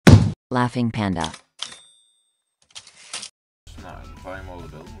Laughing panda. Not climb all the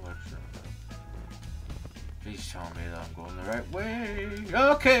buildings, actually. Please tell me that I'm going the right way.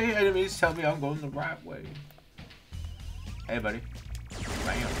 Okay, enemies, tell me I'm going the right way. Hey, buddy.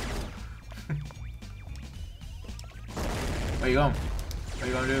 Bam. Where you going? What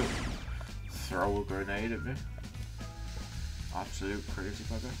you gonna do? Throw a grenade at me? Absolute crazy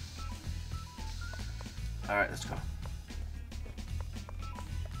bugger. Alright, let's go.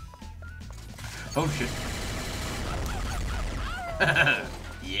 Oh shit.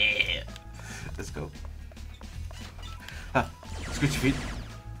 Yeah. Let's go. Ha! Scoot your feet.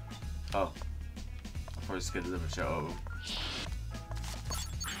 Oh. I probably scared them and show.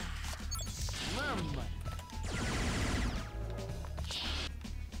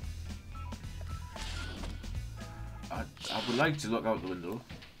 I would like to look out the window.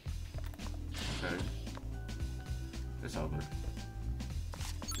 Okay. It's all good.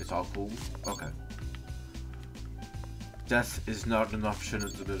 It's all cool. Okay. Death is not an option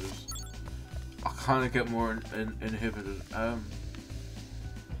at the minute. I can't get more inhibited.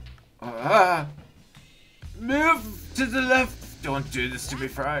 Move to the left. Don't do this to me,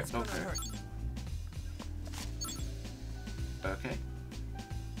 Fry. Okay. Okay.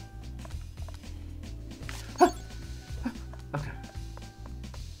 Okay.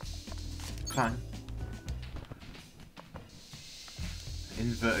 Climb.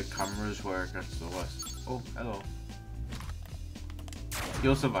 Inverted cameras where it gets the worst. Oh, hello.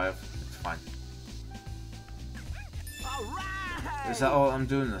 You'll survive. It's fine. Right. Is that all I'm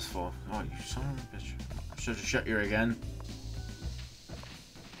doing this for? Oh, you son of a bitch. I should have shut you again.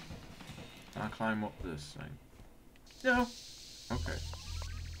 Can I climb up this thing? No. Okay.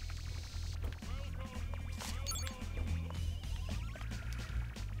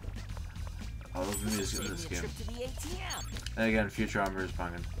 I love the music in this game. And again, futurama is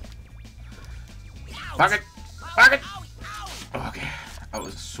banging. Bang it! Bang it! Okay. That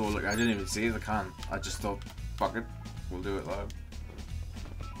was so lucky. I didn't even see the can. I just thought, fuck it. We'll do it live.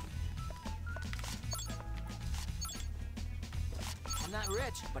 I'm not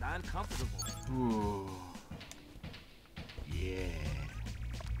rich, but I'm comfortable. Ooh. Yeah.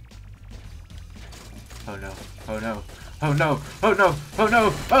 Oh no. Oh no. Oh no. Oh no. Oh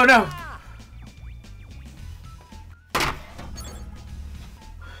no. Oh no.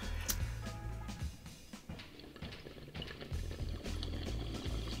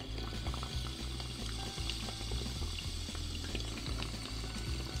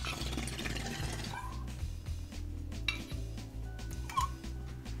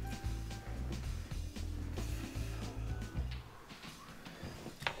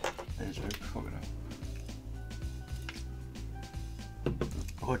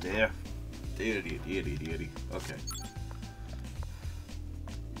 Oh dear. Deary. Okay.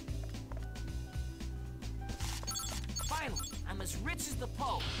 Finally, I'm as rich as the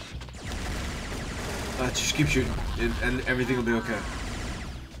Pope. Just keep shooting and everything will be okay.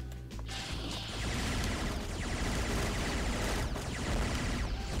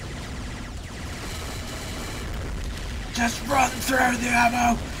 Just run through the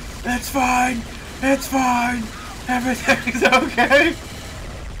ammo! It's fine! It's fine! Everything's okay!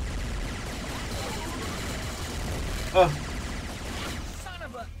 Oh. Son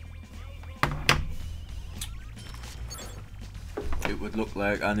of a... It would look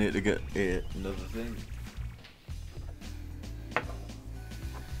like I need to get another thing.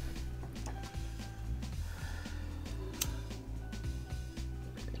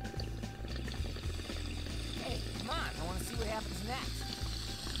 Hey, come on, I want to see what happens next.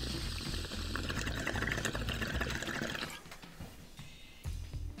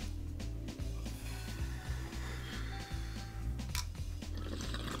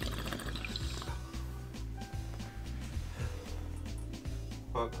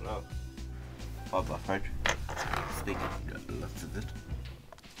 Oh no. Oh, my friend. Sneaky got lots of it.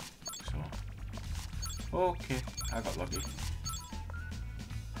 So. Okay, I got lucky.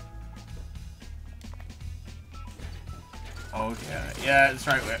 Oh yeah, yeah, it's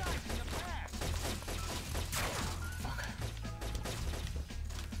right way. Okay.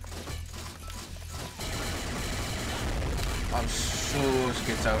 I'm so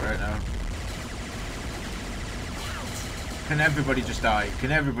scared out right now. Can everybody just die?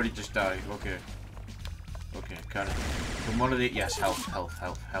 Can everybody just die? Okay. Okay, can one of the... Yes, health. Oh,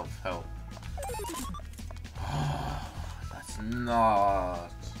 that's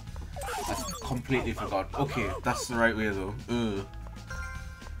not... I completely forgot. Okay, that's the right way though. Ugh.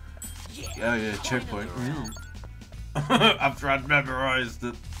 Yeah, checkpoint. After I'd memorized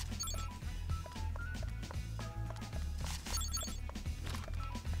it.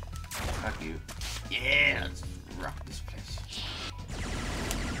 Fuck you. Yeah, let's rock this place.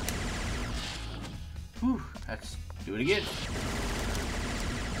 Whew, let's do it again.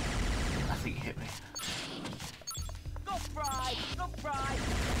 I think it hit me. Go fry! Go fry!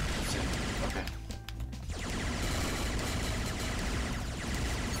 That's it. Okay.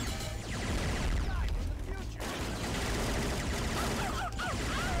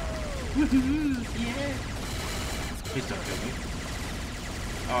 Woohoo! Yeah! Please don't kill me.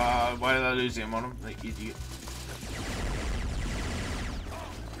 Why did I lose him on him? Like, idiot.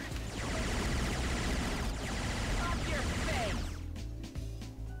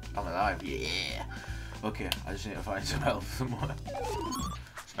 I'm alive, yeah! Okay, I just need to find some health somewhere.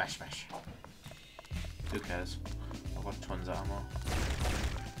 Smash, smash. Who cares? I've got tons of ammo.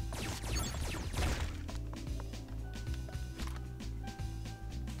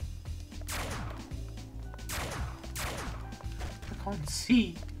 I can't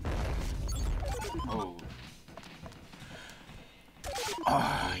see. Oh.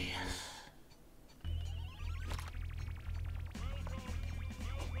 Oh, yes.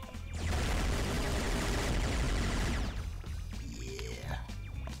 Yeah.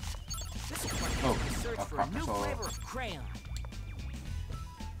 This is like Oh, search I'll for a crack new this all flavor up. of crayon.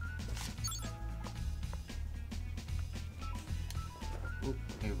 Oh,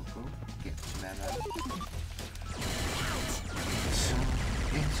 here we go. Get some ammo.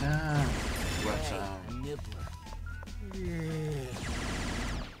 It's what's A nibbler.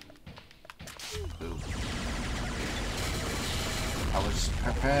 Ooh. I was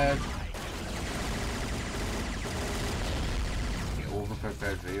prepared. Over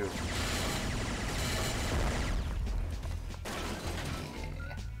prepared for you.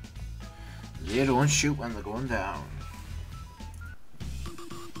 Yeah. They don't shoot when they're going down.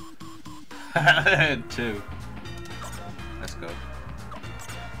 2. Let's go.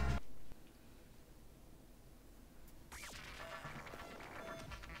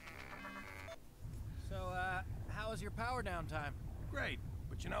 So, how was your power downtime? Great,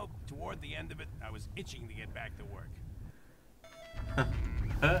 but you know, toward the end of it, I was itching to get back to work.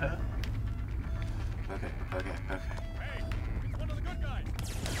 Okay. Hey, it's one of the good guys.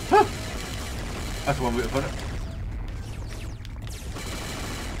 That's one way to put it.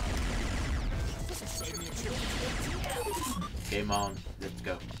 This is saving me a trip to 18 hours. Game on. Let's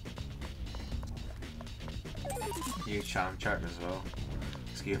go. New charm chart as well.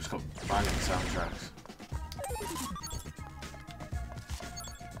 This game's got banging soundtracks.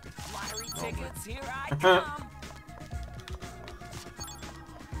 Lottery Oh, tickets, here I come.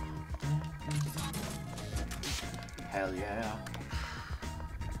 Hell yeah.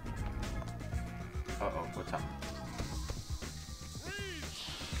 Uh-oh, what's happening?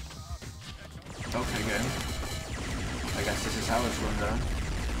 Okay, again. I guess this is how it's run down.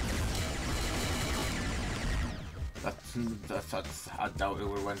 That's I doubt it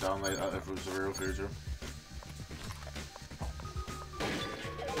would have went down like that if it was a real future.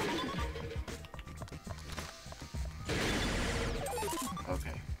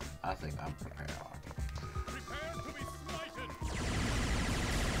 Okay, I think I'm prepared.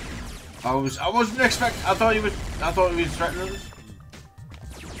 I wasn't expecting. I thought he was threatening us.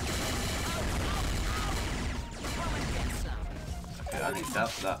 Okay, I need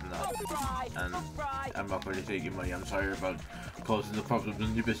that, and that. And I'm not going to take your money. I'm sorry about causing the problems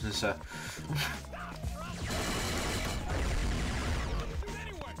in your business, sir.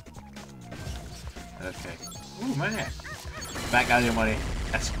 Okay. Ooh, money. Back out your money.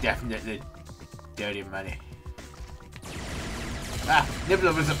 That's definitely dirty money. Ah,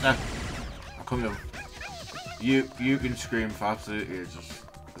 Nibbler was up there. I'll come over. You can scream for absolutely ages,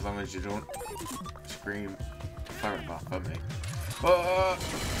 as long as you don't scream fire back at me. Oh,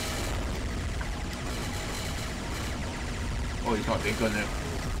 you got a big gun now.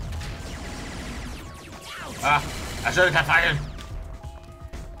 Ah, I should have kept firing.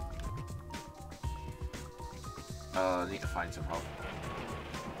 I need to find some help.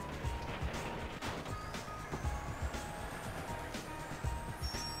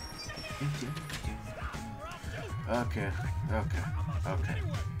 Okay.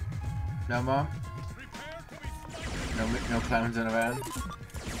 No, Mom? No clowns in around?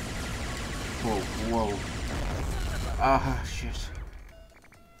 Whoa. Ah, shit.